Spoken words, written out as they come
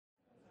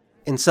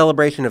In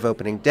celebration of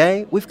opening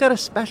day, we've got a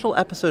special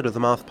episode of the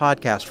Moth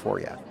Podcast for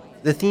you.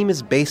 The theme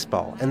is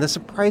baseball and the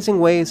surprising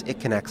ways it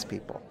connects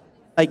people.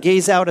 I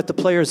gaze out at the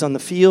players on the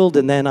field,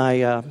 and then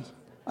I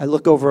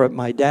look over at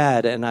my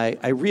dad, and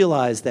I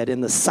realize that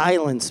in the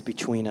silence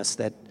between us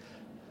that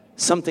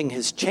something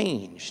has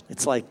changed.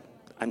 It's like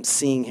I'm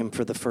seeing him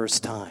for the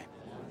first time.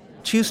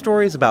 2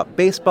 stories about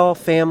baseball,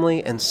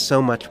 family, and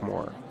so much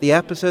more. The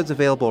episode's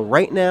available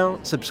right now.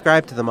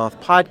 Subscribe to the Moth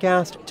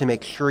Podcast to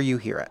make sure you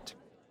hear it.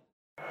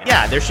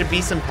 Yeah, there should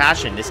be some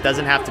passion. This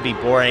doesn't have to be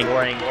boring. You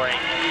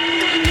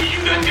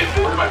guys get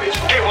bored by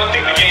baseball? Hey, one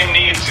thing the game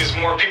needs is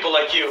more people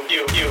like you.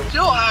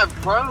 Still have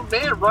grown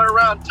men run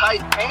around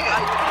tight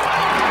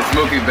pants. It's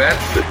Mookie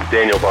Betts. This is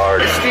Daniel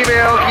Bard. It's Steve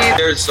Aoki.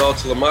 There's Sal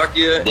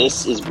Talamacchia.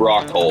 This is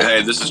Brock Holt.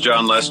 Hey, this is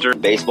John Lester.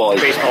 Baseball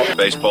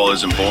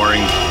isn't boring.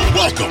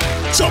 Welcome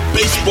to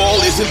Baseball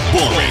Isn't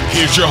Boring.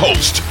 Here's your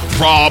host,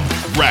 Rob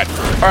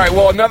Bradford. All right,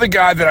 well, another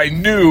guy that I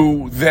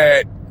knew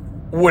that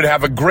would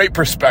have a great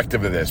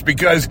perspective of this,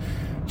 because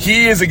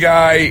he is a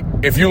guy,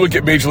 if you look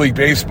at Major League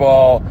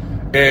Baseball,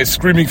 is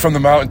screaming from the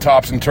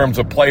mountaintops in terms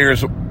of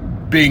players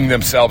being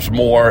themselves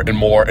more and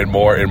more and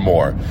more and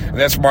more. And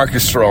that's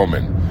Marcus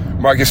Stroman.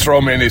 Marcus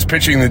Stroman is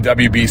pitching the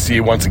WBC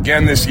once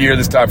again this year,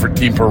 this time for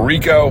Team Puerto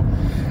Rico.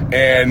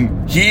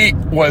 And he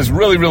was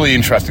really, really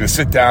interesting to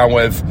sit down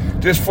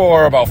with just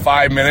for about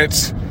 5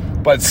 minutes,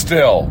 but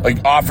still,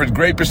 offered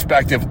great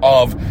perspective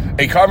of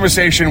a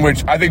conversation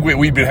which I think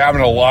we've been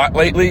having a lot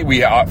lately.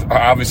 We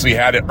obviously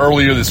had it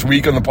earlier this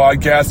week on the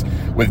podcast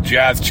with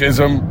Jazz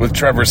Chisholm, with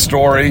Trevor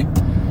Story.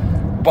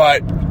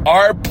 But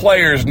are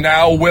players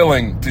now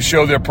willing to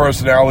show their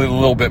personality a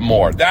little bit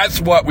more? That's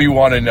what we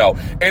want to know.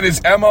 And is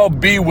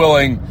MLB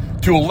willing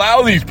to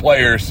allow these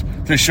players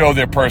to show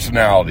their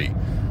personality?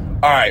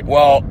 All right,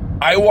 well,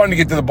 I wanted to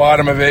get to the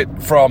bottom of it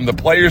from the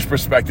player's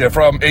perspective,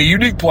 from a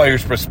unique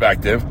player's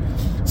perspective.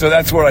 So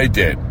that's what I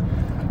did.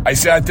 I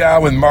sat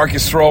down with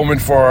Marcus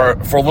Stroman for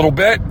a little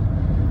bit.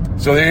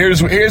 So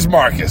here's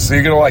Marcus. So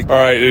you're going to like. All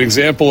right, an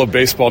example of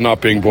baseball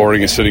not being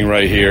boring is sitting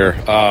right here.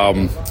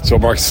 So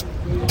Marcus,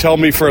 tell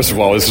me, first of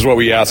all, this is what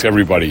we ask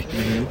everybody.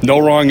 Mm-hmm. No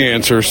wrong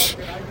answers.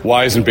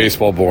 Why isn't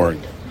baseball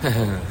boring?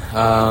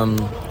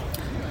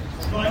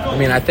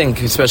 I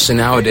think especially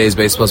nowadays,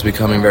 baseball's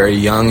becoming very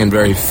young and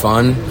very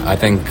fun. I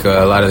think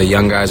a lot of the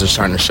young guys are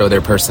starting to show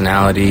their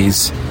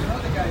personalities,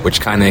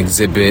 which kind of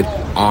exhibit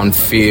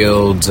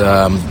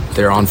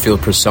their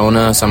on-field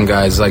persona. Some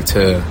guys like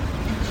to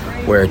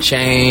wear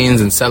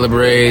chains and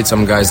celebrate.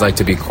 Some guys like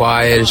to be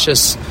quiet. It's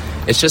just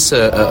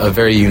a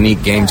very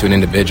unique game to an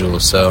individual.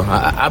 So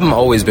I've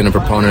always been a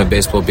proponent of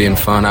baseball being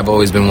fun. I've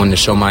always been one to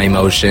show my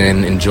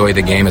emotion, enjoy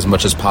the game as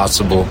much as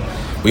possible.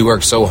 We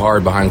work so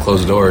hard behind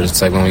closed doors. It's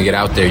like when we get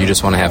out there, you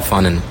just want to have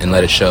fun and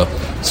let it show.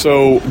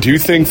 So do you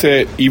think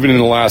that even in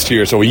the last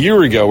year, so a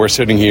year ago we're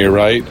sitting here,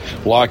 right?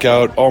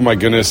 Lockout, oh my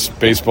goodness,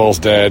 baseball's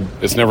dead.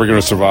 It's never going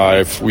to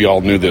survive. We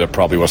all knew that it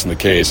probably wasn't the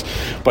case.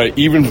 But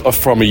even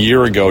from a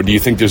year ago, do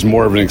you think there's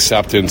more of an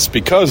acceptance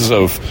because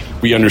of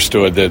we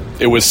understood that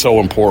it was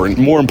so important,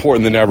 more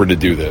important than ever to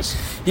do this?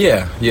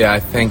 Yeah, I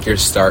think you're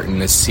starting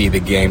to see the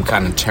game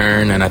kind of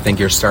turn, and I think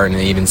you're starting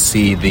to even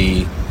see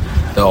the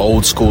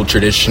old school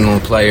traditional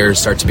players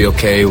start to be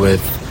okay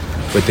with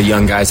the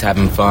young guys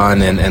having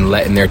fun and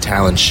letting their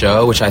talent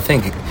show, which I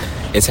think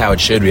is how it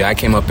should be. I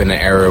came up in an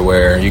era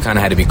where you kind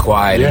of had to be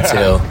quiet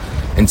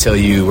until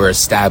you were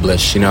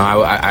established.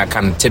 I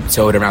kind of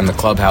tiptoed around the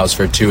clubhouse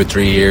for 2 or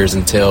 3 years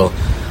until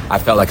I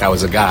felt like I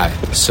was a guy.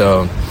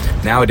 So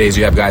nowadays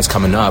you have guys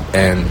coming up,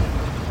 and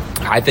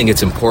I think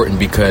it's important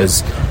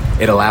because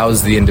it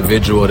allows the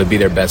individual to be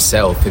their best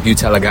self. If you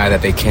tell a guy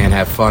that they can't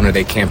have fun or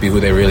they can't be who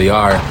they really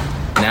are,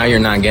 now you're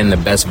not getting the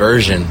best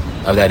version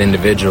of that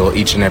individual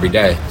each and every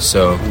day.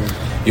 So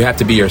you have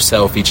to be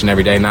yourself each and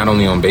every day, not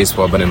only on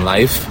baseball but in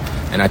life,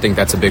 and I think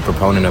that's a big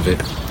proponent of it.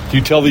 Do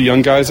you tell the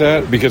young guys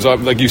that? Because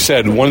like you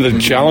said, one of the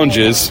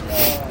challenges,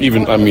 5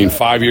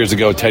 years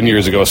ago, 10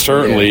 years ago,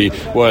 certainly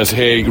was,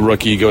 hey,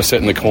 rookie, go sit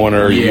in the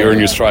corner, you earn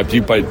your stripe.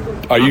 But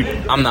are you?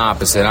 I'm the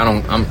opposite. I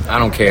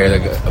don't care.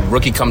 Like, a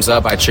rookie comes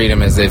up, I treat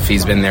him as if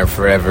he's been there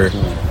forever.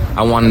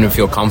 I want him to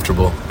feel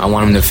comfortable. I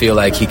want him to feel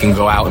like he can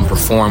go out and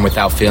perform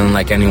without feeling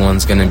like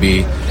anyone's going to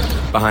be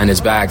behind his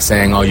back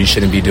saying, oh, you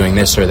shouldn't be doing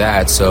this or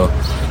that. So,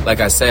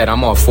 like I said,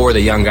 I'm all for the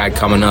young guy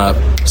coming up,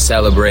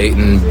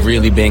 celebrating,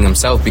 really being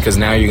himself, because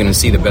now you're going to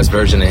see the best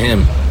version of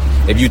him.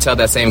 If you tell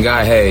that same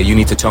guy, hey, you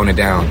need to tone it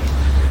down,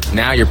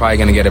 now you're probably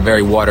going to get a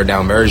very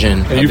watered-down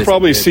version. And you've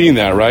probably seen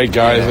that, right?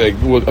 Guys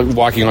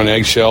walking on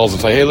eggshells.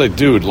 It's like, hey, look,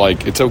 dude,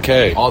 it's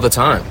okay. All the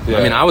time. Yeah.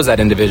 I was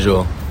that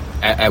individual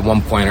at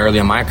one point early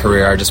in my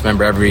career. I just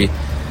remember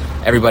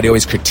everybody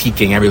always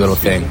critiquing every little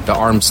thing. The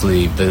arm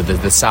sleeve,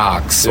 the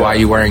socks. Yeah. Why are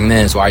you wearing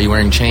this? Why are you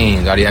wearing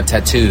chains? Why do you have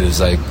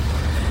tattoos? Like,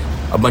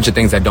 a bunch of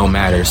things that don't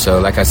matter. So,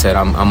 like I said,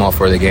 I'm all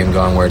for the game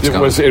going where it's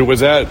going. Was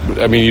that,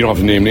 you don't have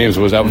to name names,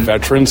 was that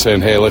veterans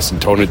saying, hey, listen,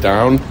 tone it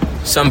down?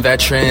 Some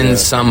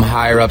veterans, some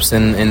higher-ups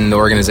in the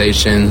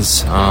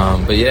organizations.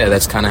 But, yeah,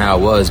 that's kind of how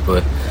it was.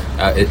 But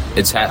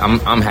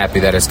I'm happy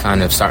that it's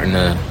kind of starting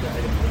to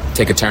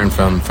take a turn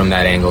from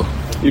that angle.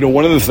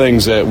 One of the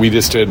things that we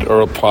just did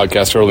a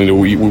podcast early in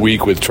the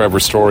week with Trevor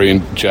Story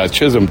and Jazz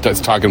Chisholm that's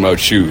talking about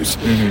shoes.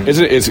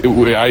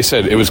 Mm-hmm. I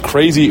said it was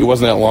crazy. It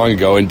wasn't that long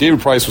ago, and David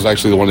Price was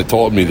actually the one that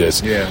told me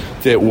this. Yeah,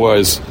 it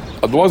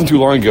wasn't too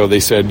long ago. They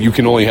said you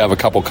can only have a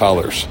couple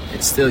colors.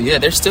 It's still,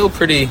 they're still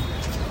pretty.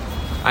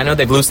 I know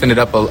they've loosened it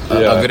up a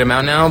good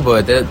amount now,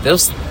 but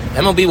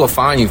MLB will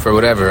fine you for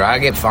whatever. I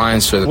get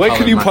fines for the. What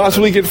could you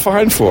possibly get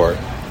fined for?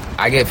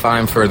 I get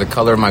fined for the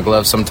color of my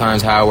gloves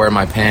sometimes, how I wear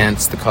my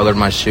pants, the color of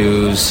my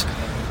shoes,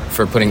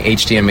 for putting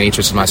HDMH, which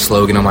is my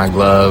slogan, on my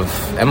glove.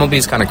 MLB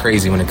is kind of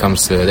crazy when it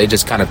comes to, they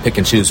just kind of pick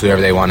and choose whoever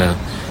they want to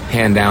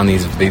hand down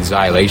these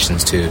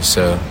violations to.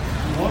 So,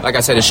 like I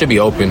said, it should be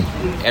open.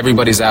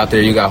 Everybody's out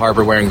there. You got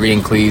Harper wearing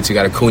green cleats. You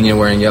got Acuna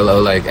wearing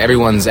yellow. Like,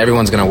 everyone's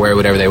going to wear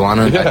whatever they want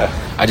to.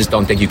 Yeah. I just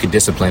don't think you could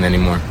discipline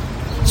anymore.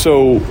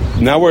 So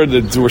now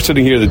we're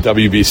sitting here at the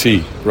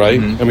WBC, right?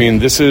 Mm-hmm. I mean,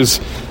 this is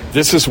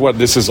what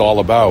this is all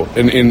about.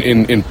 And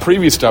in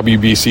previous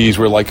WBCs,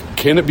 we're like,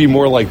 can it be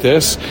more like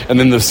this? And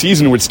then the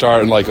season would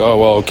start and like, oh,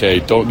 well,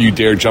 okay, don't you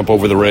dare jump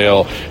over the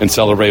rail and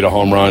celebrate a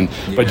home run.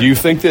 Yeah. But do you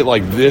think that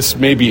like this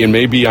maybe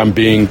I'm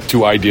being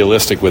too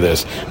idealistic with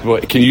this,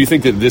 but can you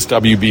think that this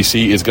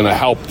WBC is going to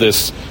help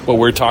this, what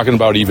we're talking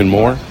about, even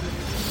more?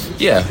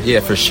 Yeah,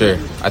 for sure.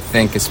 I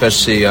think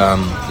especially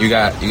you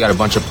got a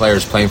bunch of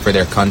players playing for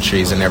their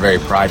countries, and they're very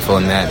prideful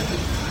in that.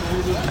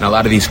 And a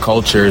lot of these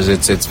cultures,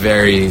 it's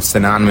very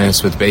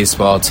synonymous with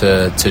baseball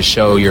to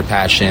show your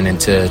passion and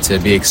to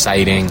be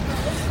exciting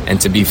and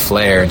to be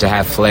flair and to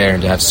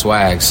have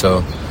swag.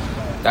 So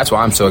that's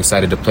why I'm so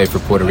excited to play for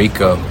Puerto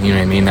Rico. You know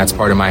what I mean? That's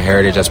part of my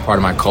heritage. That's part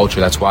of my culture.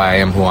 That's why I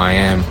am who I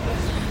am.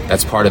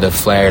 That's part of the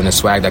flair and the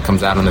swag that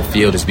comes out on the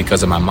field is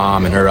because of my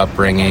mom and her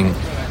upbringing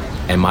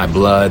and my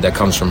blood that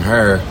comes from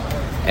her.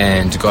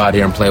 And to go out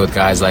here and play with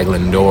guys like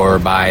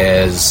Lindor,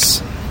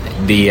 Baez,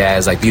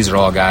 Diaz, like these are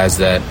all guys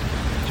that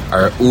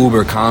are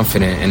uber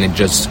confident, and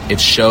it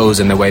shows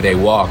in the way they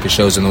walk, it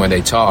shows in the way they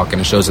talk, and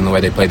it shows in the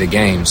way they play the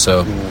game.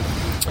 So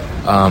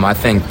I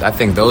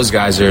think those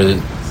guys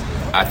are.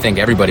 I think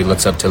everybody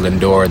looks up to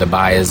Lindor, the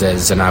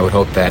Baez's, and I would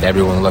hope that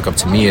everyone will look up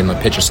to me in the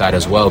pitcher side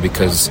as well,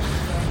 because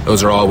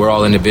we're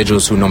all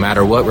individuals who, no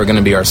matter what, we're going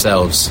to be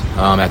ourselves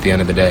at the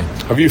end of the day.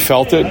 Have you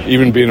felt it,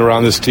 even being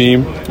around this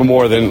team,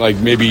 more than like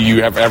maybe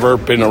you have ever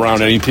been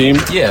around any team?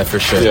 Yeah, for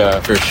sure. Yeah,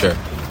 for sure.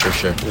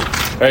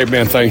 Hey,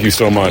 man, thank you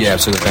so much. Yeah,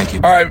 absolutely. Thank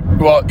you. All right.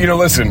 Well,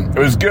 listen, it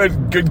was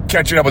good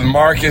catching up with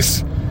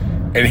Marcus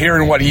and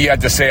hearing what he had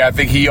to say. I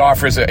think he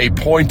offers a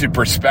pointed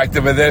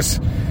perspective of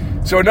this.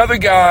 So another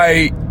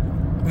guy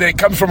that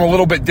comes from a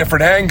little bit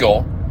different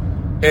angle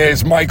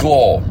is Mike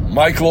Lowell.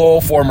 Mike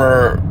Lowell,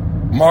 former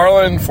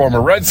Marlin,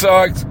 former Red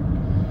Sox.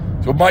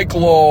 So Mike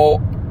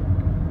Lowell,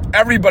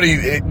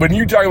 everybody, when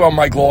you talk about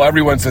Mike Lowell,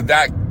 everyone said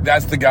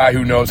that's the guy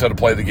who knows how to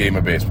play the game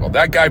of baseball.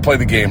 That guy played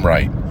the game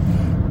right.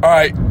 All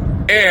right,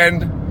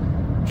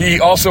 and he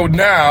also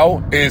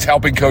now is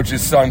helping coach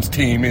his son's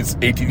team, his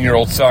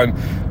 18-year-old son,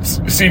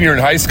 senior in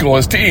high school,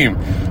 his team.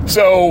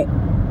 So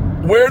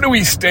where do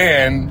we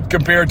stand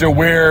compared to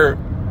where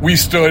we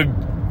stood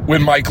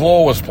when Mike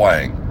Lowell was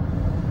playing?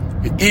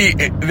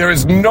 There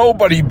is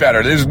nobody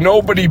better. There's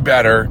nobody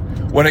better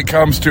when it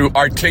comes to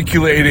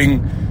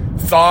articulating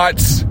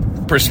thoughts,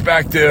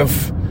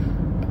 perspective,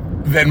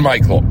 than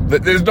Mike Lowell.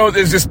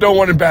 There's just no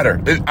one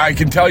better. I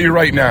can tell you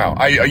right now.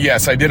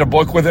 Yes, I did a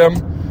book with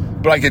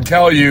him, but I can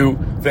tell you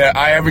that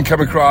I haven't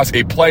come across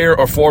a player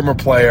or former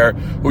player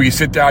who you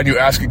sit down, you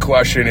ask a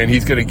question, and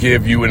he's going to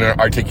give you an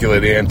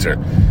articulate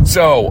answer.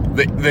 So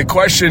the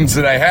questions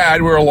that I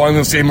had were along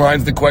the same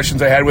lines as the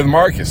questions I had with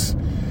Marcus.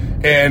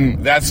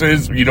 And that's,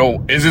 is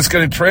this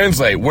going to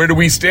translate? Where do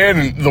we stand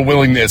in the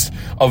willingness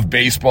of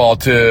baseball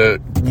to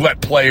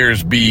let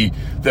players be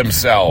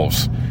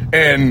themselves?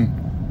 And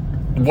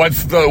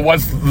what's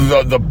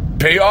the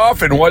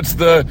payoff and what's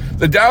the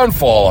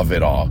downfall of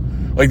it all?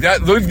 Like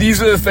that,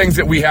 these are the things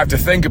that we have to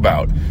think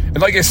about.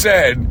 And like I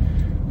said,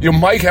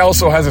 Mike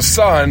also has a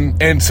son,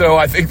 and so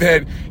I think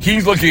that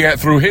he's looking at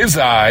through his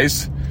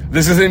eyes.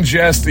 This isn't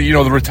just the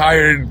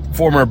retired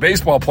former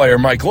baseball player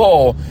Mike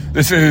Lowell.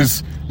 This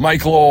is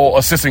Mike Lowell,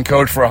 assistant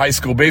coach for a high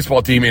school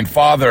baseball team and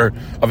father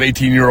of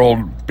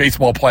 18-year-old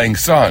baseball playing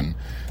son.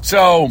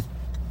 So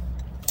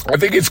I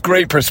think it's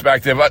great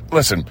perspective.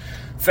 Listen,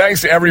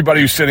 thanks to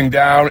everybody who's sitting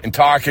down and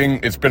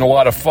talking. It's been a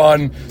lot of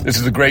fun. This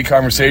is a great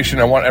conversation.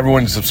 I want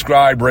everyone to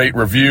subscribe, rate,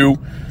 review,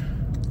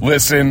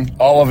 listen,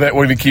 all of it.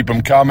 We're going to keep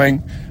them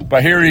coming.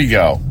 But here you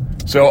go.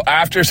 So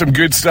after some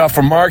good stuff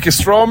from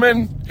Marcus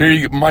Stroman, here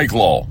you go, Mike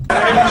Lowell.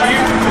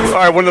 All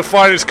right, one of the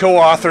finest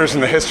co-authors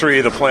in the history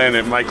of the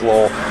planet, Mike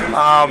Lowell.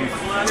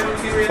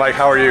 Mike,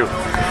 how are you?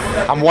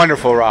 I'm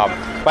wonderful, Rob.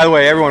 By the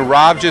way, everyone,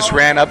 Rob just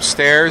ran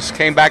upstairs,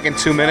 came back in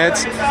 2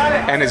 minutes,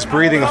 and is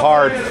breathing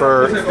hard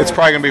it's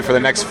probably going to be for the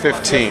next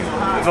 15.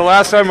 The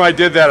last time I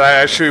did that, I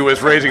actually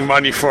was raising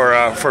money for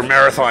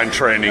marathon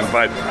training,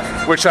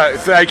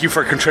 thank you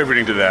for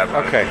contributing to that.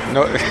 Okay,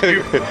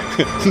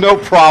 no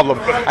problem.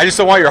 I just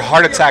don't want your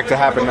heart attack to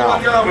happen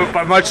now.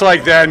 But much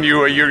like then,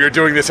 you're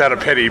doing this out of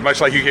pity, much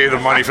like you gave the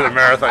money for the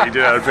marathon, you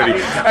did it out of pity.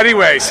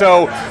 Anyway,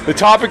 so the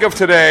topic of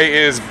today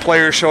is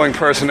players showing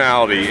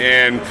personality,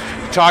 and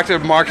talked to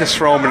Marcus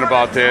Stroman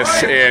about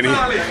this, and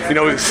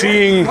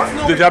seeing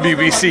the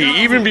WBC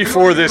even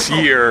before this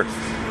year,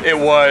 it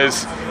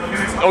was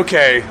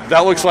okay.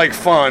 That looks like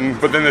fun,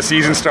 but then the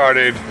season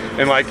started,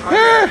 and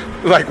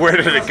where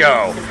did it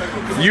go?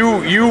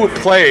 You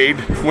played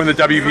when the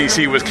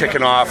WBC was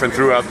kicking off and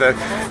throughout the.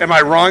 Am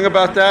I wrong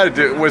about that?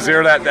 Was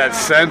there that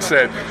sense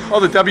that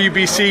the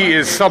WBC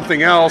is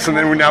something else, and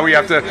then now we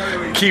have to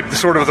keep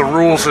the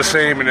rules the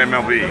same in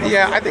MLB?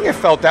 Yeah, I think it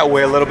felt that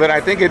way a little bit.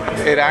 I think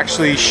it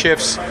actually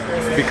shifts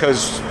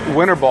because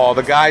winter ball,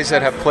 the guys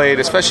that have played,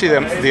 especially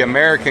the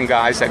American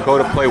guys that go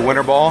to play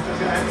winter ball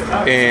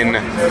in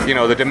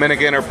the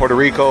Dominican or Puerto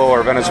Rico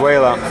or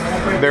Venezuela,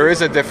 there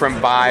is a different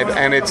vibe,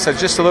 and it's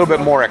just a little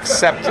bit more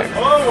accepted.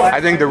 I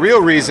think the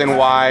real reason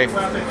why,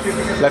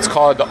 let's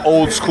call it the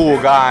old school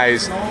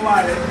guys,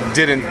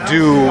 didn't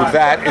do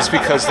that is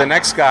because the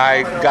next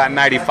guy got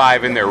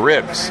 95 in their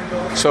ribs.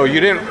 So you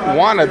didn't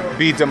want to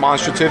be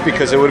demonstrative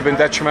because it would have been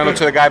detrimental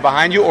to the guy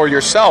behind you or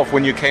yourself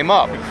when you came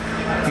up.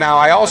 Now,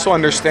 I also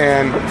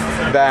understand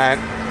that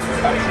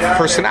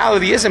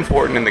personality is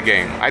important in the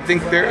game. I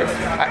think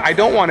I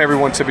don't want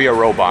everyone to be a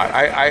robot.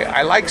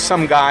 I like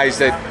some guys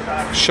that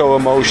show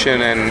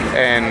emotion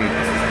and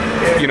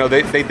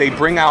they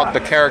bring out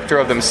the character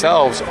of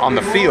themselves on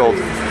the field.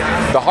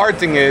 The hard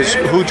thing is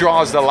who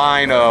draws the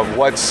line of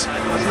what's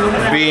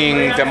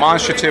being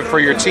demonstrative for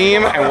your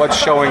team and what's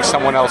showing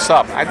someone else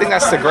up. I think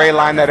that's the gray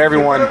line that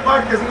everyone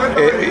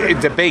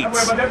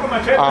debates.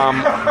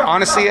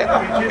 Honestly,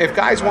 if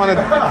guys want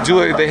to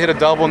do it, they hit a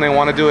double and they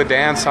want to do a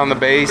dance on the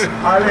base,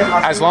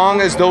 as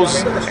long as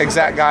those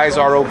exact guys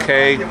are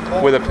okay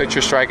with a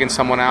pitcher striking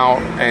someone out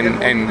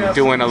and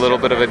doing a little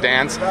bit of a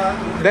dance,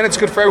 then it's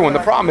good for everyone. The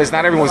problem is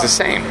not everyone's the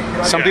same.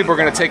 Some people are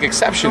going to take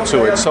exception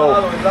to it.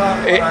 So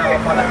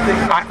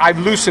I've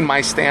loosened my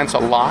stance a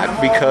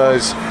lot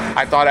because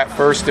I thought at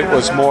first it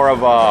was more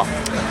of a,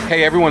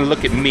 hey, everyone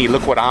look at me,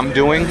 look what I'm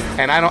doing.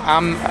 And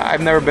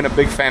I've never been a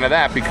big fan of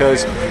that,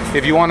 because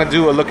if you want to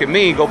do a look at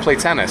me, go play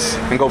tennis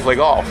and go play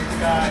golf,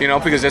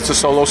 because it's a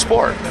solo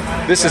sport.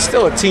 This is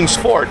still a team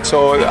sport.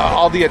 So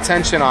all the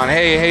attention on,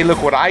 hey,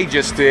 look what I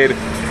just did,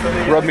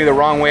 rubbed me the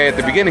wrong way at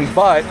the beginning.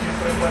 But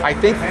I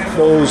think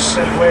those,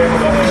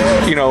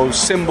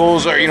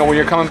 symbols or, when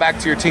you're coming back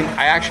to your team,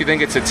 I actually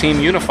think it's a team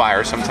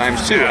unifier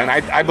sometimes too. And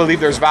I believe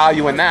there's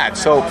value in that.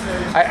 So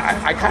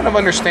I kind of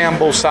understand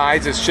both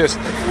sides. It's just,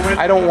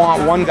 I don't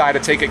want one guy to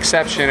take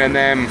exception and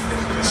then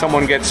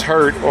someone gets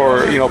hurt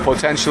or,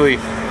 potentially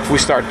we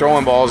start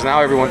throwing balls.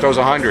 Now everyone throws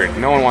 100.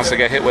 No one wants to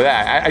get hit with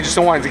that. I just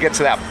don't want it to get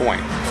to that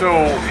point.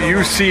 So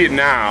you see it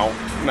now,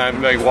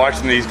 like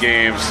watching these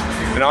games,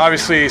 and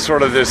obviously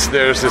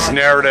there's this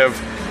narrative,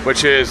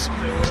 which is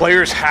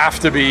players have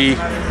to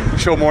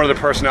show more of the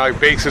personality.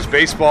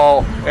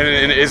 Baseball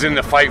and is in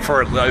the fight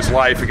for his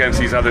life against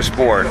these other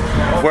sports.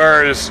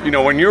 Whereas,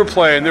 when you were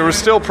playing, there was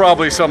still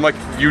probably some, like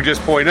you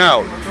just point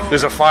out,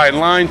 there's a fine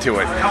line to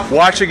it.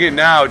 Watching it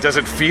now, does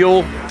it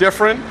feel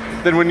different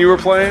than when you were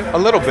playing? A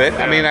little bit.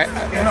 I mean,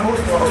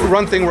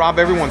 one thing, Rob,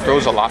 everyone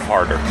throws a lot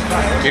harder.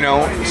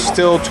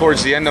 Still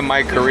towards the end of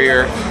my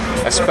career,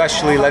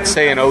 especially, let's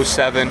say, in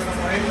 2007,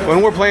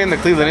 when we're playing the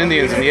Cleveland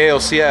Indians in the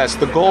ALCS,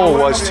 the goal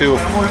was to,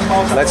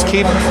 let's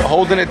keep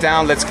holding it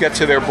down, let's get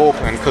to their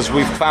bullpen, because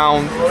we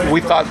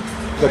thought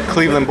the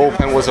Cleveland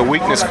bullpen was a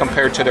weakness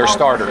compared to their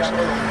starters.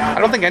 I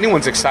don't think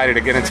anyone's excited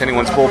to get into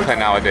anyone's bullpen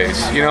nowadays.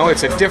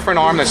 It's a different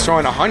arm that's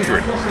throwing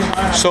 100.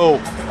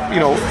 So,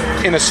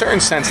 in a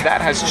certain sense,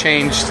 that has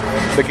changed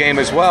the game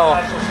as well.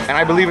 And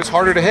I believe it's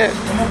harder to hit.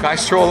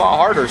 Guys throw a lot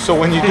harder. So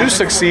when you do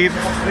succeed,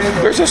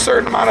 there's a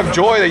certain amount of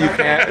joy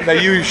that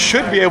you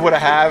should be able to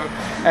have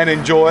and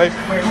enjoy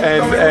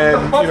and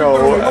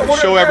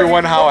show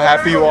everyone how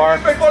happy you are.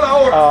 But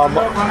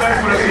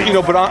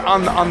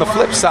on the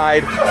flip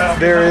side,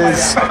 there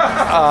is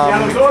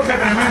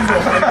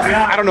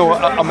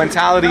a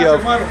mentality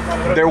of,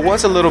 there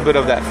was a little bit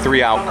of that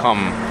 3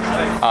 outcome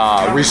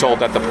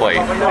result at the plate,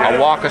 a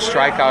walk, a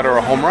strikeout, or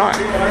a home run,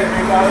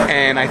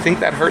 and I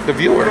think that hurt the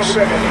viewers.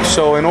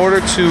 So in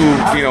order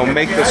to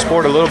make the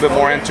sport a little bit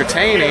more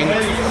entertaining,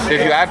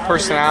 if you add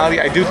personality,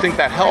 I do think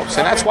that helps,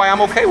 and that's why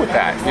I'm okay with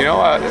that.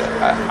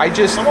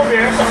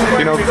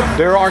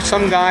 There are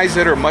some guys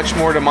that are much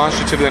more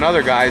demonstrative than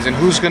other guys, and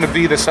who's going to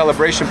be the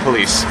celebration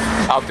police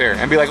out there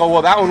and be like, oh,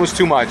 well, that one was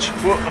too much,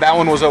 that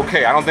one was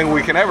okay. I don't think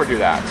we can ever do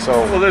that. So,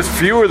 well, there's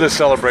fewer the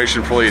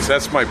celebration police.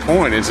 That's my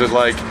point. Is it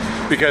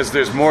because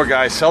there's more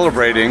guys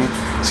celebrating,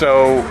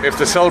 so if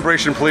the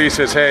celebration police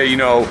says, hey,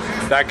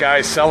 that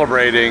guy's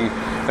celebrating,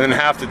 and then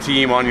half the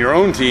team on your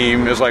own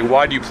team is like,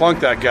 why do you plunk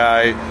that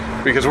guy?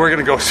 because we're going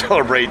to go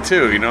celebrate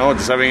too, you know?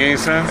 Does that make any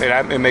sense?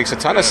 It makes a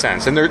ton of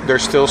sense. And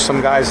there's still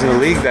some guys in the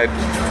league that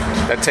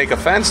take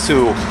offense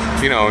to,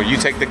 you know, you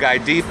take the guy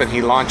deep and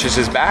he launches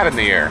his bat in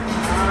the air.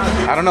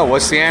 I don't know.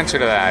 What's the answer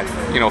to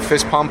that? You know,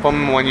 fist pump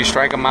him when you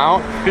strike him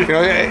out? You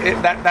know,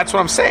 that's what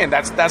I'm saying.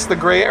 That's the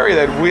gray area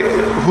that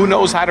who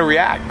knows how to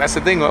react? That's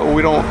the thing.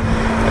 We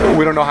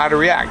don't know how to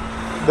react.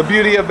 The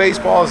beauty of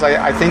baseball is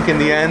I think in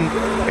the end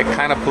it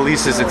kind of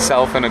polices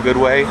itself in a good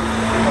way,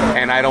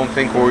 and I don't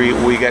think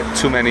we get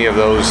too many of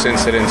those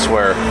incidents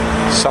where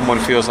someone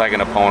feels like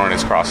an opponent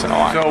is crossing the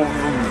line.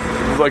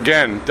 So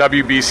again,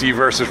 WBC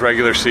versus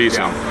regular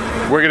season.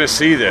 Yeah. We're going to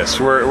see this.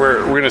 We're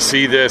going to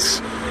see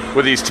this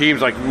with these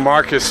teams. Like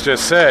Marcus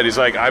just said, he's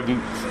like,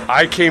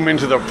 I came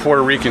into the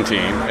Puerto Rican team,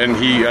 and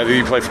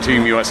he played for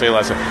Team USA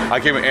last time. I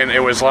came in, and it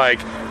was like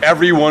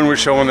everyone was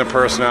showing their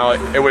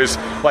personality. It was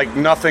like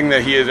nothing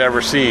that he had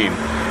ever seen.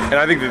 And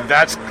I think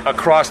that's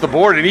across the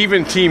board. And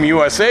even Team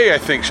USA, I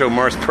think, showed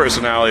more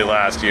personality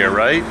last year,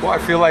 right? Well, I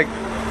feel like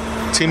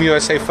Team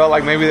USA felt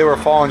like maybe they were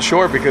falling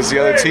short because the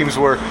other teams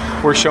were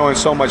showing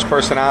so much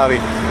personality.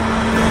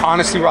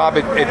 Honestly, Rob,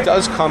 it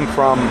does come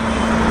from,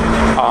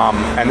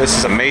 and this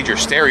is a major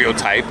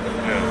stereotype,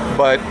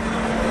 but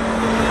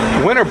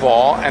winter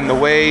ball and the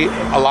way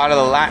a lot of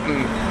the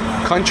Latin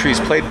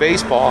countries played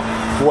baseball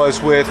was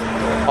with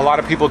a lot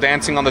of people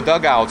dancing on the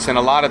dugouts and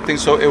a lot of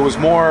things. So it was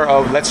more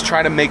of, let's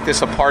try to make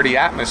this a party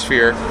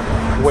atmosphere,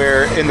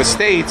 where in the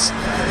States,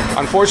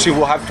 unfortunately,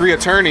 we'll have 3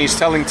 attorneys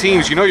telling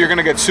teams, you know, you're going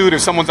to get sued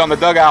if someone's on the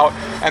dugout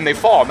and they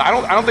fall.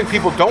 Now, I don't think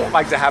people don't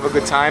like to have a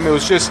good time. It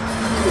was just,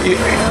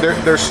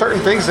 there's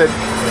certain things that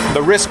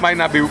the risk might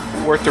not be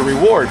worth the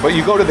reward. But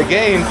you go to the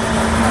game,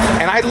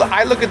 and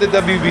I look at the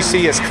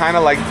WBC as kind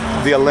of like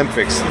the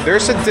Olympics.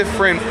 There's a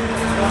different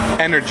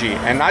energy,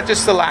 and not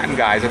just the Latin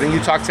guys. I think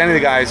you talk to any of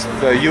the guys,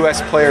 the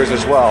U.S. players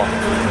as well.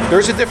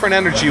 There's a different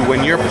energy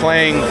when you're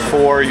playing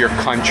for your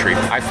country.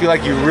 I feel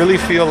like you really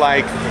feel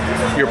like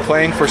you're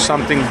playing for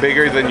something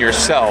bigger than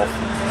yourself.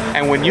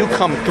 And when you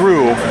come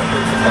through,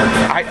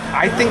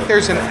 I think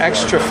there's an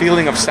extra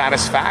feeling of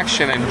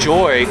satisfaction and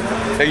joy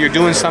that you're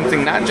doing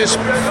something not just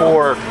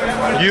for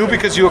you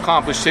because you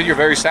accomplished it, you're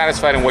very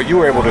satisfied in what you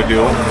were able to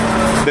do.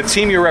 The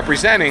team you're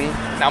representing,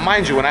 now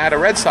mind you, when I had a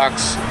Red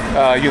Sox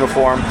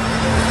uniform,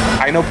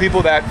 I know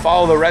people that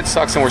follow the Red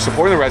Sox and were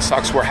supporting the Red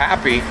Sox were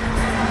happy,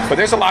 but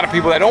there's a lot of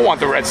people that don't want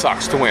the Red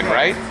Sox to win,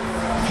 right?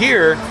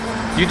 Here,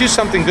 you do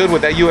something good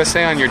with that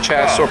USA on your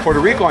chest or Puerto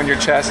Rico on your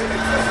chest,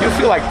 you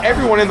feel like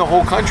everyone in the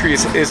whole country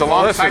is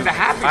alongside the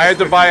happiness. I had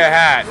to buy a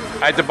hat.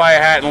 I had to buy a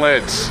hat and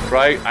lids,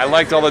 right? I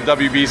liked all the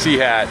WBC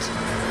hats.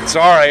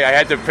 Sorry, I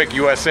had to pick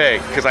USA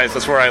because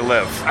that's where I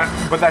live.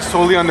 But that's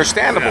totally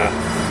understandable.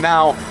 Yeah.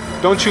 Now,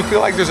 don't you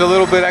feel like there's a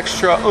little bit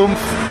extra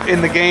oomph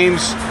in the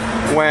games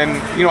when,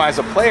 you know, as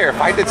a player, if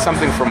I did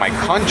something for my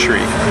country,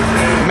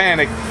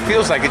 man, it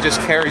feels like it just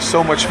carries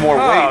so much more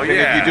weight than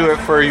if you do it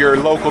for your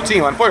local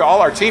team. Unfortunately,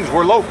 all our teams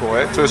were local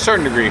to a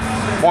certain degree.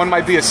 One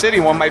might be a city,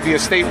 one might be a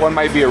state, one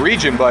might be a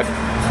region, but,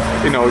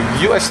 you know,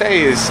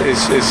 USA is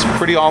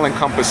pretty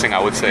all-encompassing, I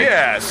would say.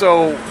 Yeah,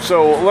 so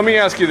let me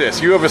ask you this.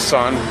 You have a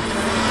son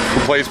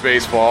who plays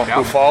baseball,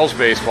 who follows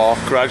baseball.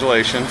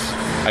 Congratulations.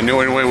 I knew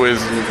anyone was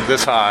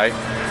this high.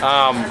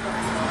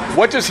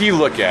 What does he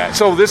look at?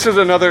 So this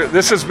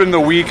has been the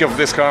week of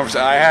this conference.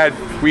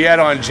 We had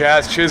on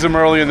Jazz Chisholm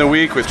early in the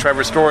week with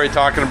Trevor Story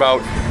talking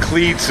about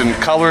cleats and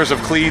colors of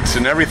cleats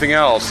and everything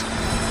else.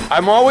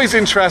 I'm always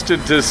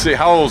interested to see,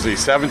 how old is he?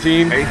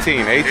 17? 18.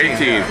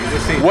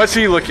 Yeah. What's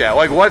he look at?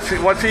 Like what's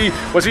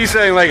he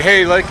saying? Like,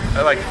 hey, like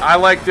I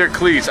like their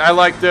cleats. I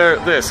like their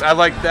this. I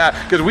like that.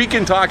 Because we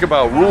can talk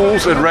about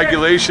rules and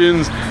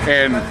regulations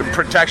and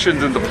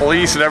protections and the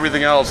police and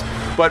everything else.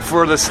 But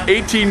for this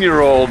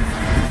 18-year-old,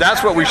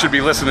 that's what we should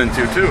be listening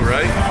to too,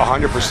 right?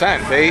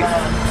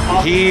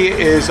 100%. He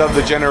is of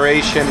the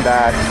generation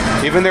that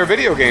even their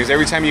video games,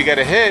 every time you get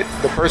a hit,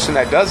 the person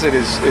that does it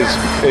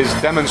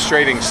is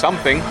demonstrating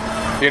something,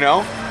 you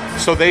know?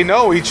 So they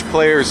know each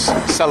player's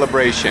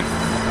celebration.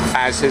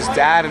 As his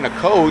dad and a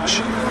coach,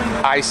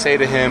 I say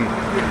to him,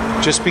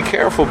 just be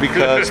careful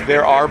because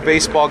there are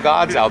baseball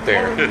gods out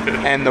there.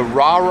 And the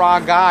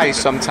rah-rah guy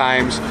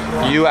sometimes,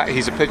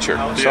 he's a pitcher.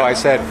 So I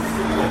said,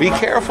 be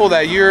careful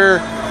that you're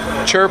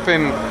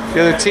chirping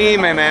the other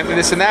team and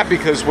this and that,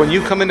 because when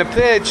you come in to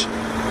pitch,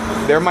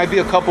 there might be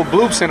a couple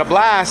bloops and a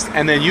blast,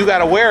 and then you got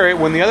to wear it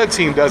when the other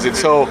team does it.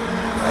 So,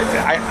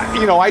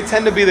 I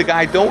tend to be the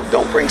guy.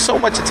 Don't bring so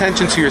much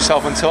attention to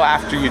yourself until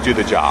after you do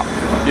the job.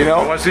 You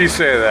know. What's he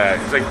say that?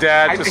 He's like,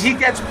 Dad. He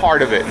gets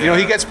part of it. You know,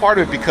 he gets part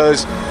of it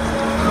because,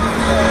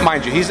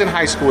 mind you, he's in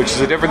high school, which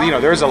is a different. You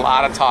know, there's a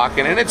lot of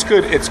talking, and it's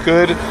good. It's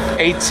good.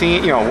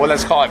 18.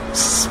 Let's call it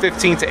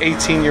 15 to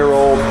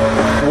 18-year-old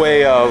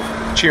way of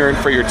cheering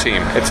for your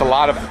team. It's a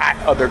lot of at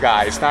other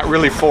guys, not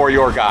really for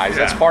your guys.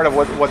 That's part of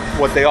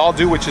what they all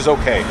do, which is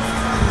okay.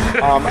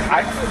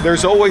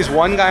 There's always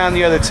one guy on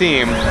the other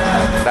team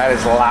that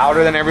is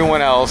louder than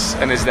everyone else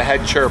and is the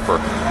head chirper.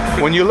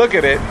 When you look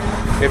at it,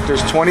 if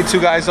there's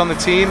 22 guys on the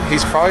team,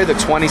 he's probably the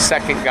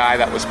 22nd guy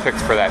that was picked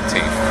for that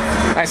team.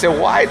 And I said,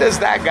 why does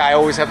that guy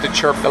always have to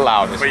chirp the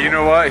loudest? But you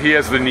know what? He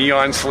has the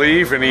neon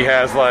sleeve, and he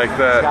has like He's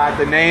got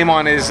the name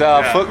on his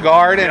foot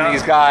guard, and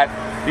he's got,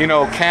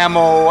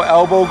 camo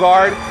elbow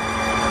guard.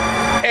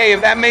 Hey,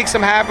 if that makes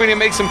him happy and it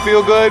makes him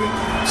feel good,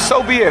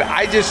 so be it.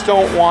 I just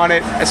don't want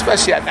it,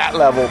 especially at that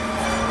level,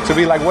 to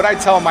be like what I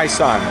tell my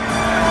son.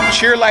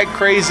 Cheer like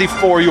crazy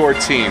for your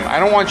team. I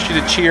don't want you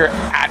to cheer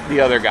at the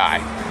other guy.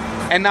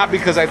 And not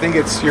because I think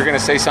you're going to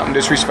say something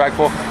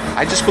disrespectful.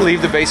 I just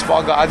believe the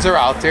baseball gods are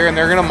out there and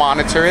they're going to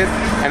monitor it.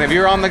 And if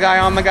you're on the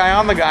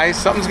guy,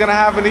 something's going to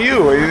happen to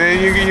you.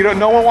 You don't.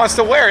 No one wants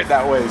to wear it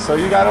that way. So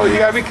you got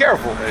to be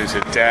careful. He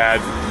said, Dad,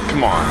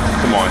 come on,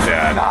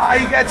 Dad. Nah,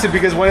 he gets it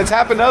because when it's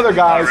happened to other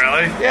guys. Oh,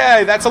 really?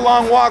 Yeah, that's a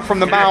long walk from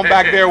the mound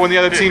back there when the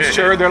other team's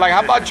chirping. They're like,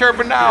 how about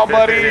chirping now,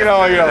 buddy?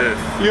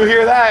 You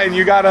hear that and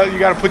you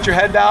gotta put your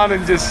head down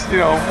and just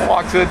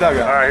walk to the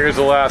dugout. All right, here's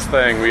the last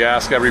thing. We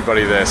ask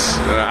everybody this,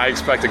 and I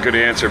expect a good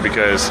answer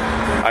because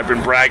I've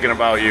been bragging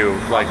about you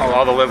like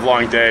all the live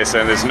long day,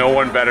 saying there's no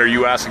one better.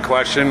 You ask a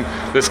question,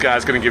 this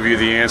guy's going to give you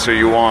the answer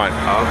you want.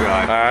 Oh,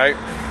 God. All right?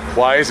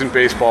 Why isn't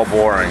baseball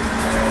boring?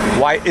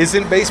 Why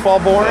isn't baseball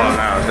boring?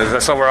 Well, no,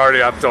 so we're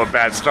already up to a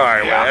bad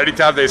start. Yeah.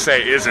 Anytime they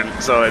say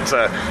isn't, so it's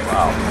a...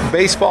 Wow.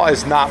 Baseball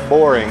is not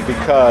boring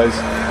because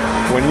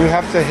when you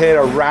have to hit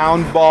a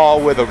round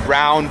ball with a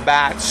round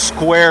bat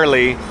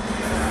squarely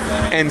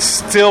and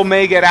still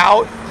make it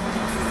out,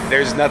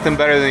 there's nothing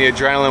better than the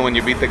adrenaline when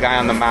you beat the guy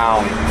on the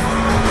mound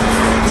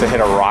to hit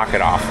a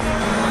rocket off.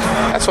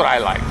 That's what I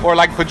like. Or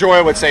like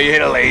Pedroia would say, you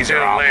hit a laser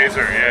off.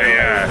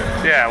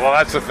 Yeah, well,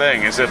 that's the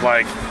thing. Is it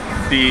like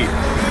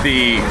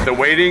the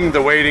waiting,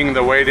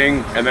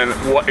 and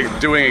then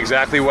doing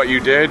exactly what you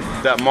did,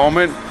 that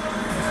moment,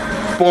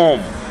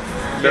 boom,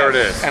 there it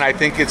is. And I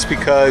think it's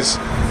because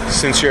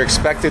since you're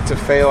expected to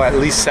fail at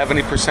least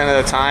 70%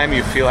 of the time,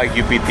 you feel like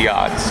you beat the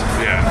odds.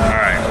 Yeah, all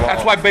right. Well,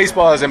 that's why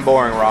baseball isn't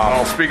boring, Rob.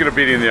 Well, speaking of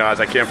beating the odds,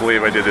 I can't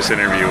believe I did this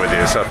interview with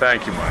you, so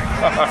thank you,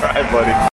 Mike. All right, buddy.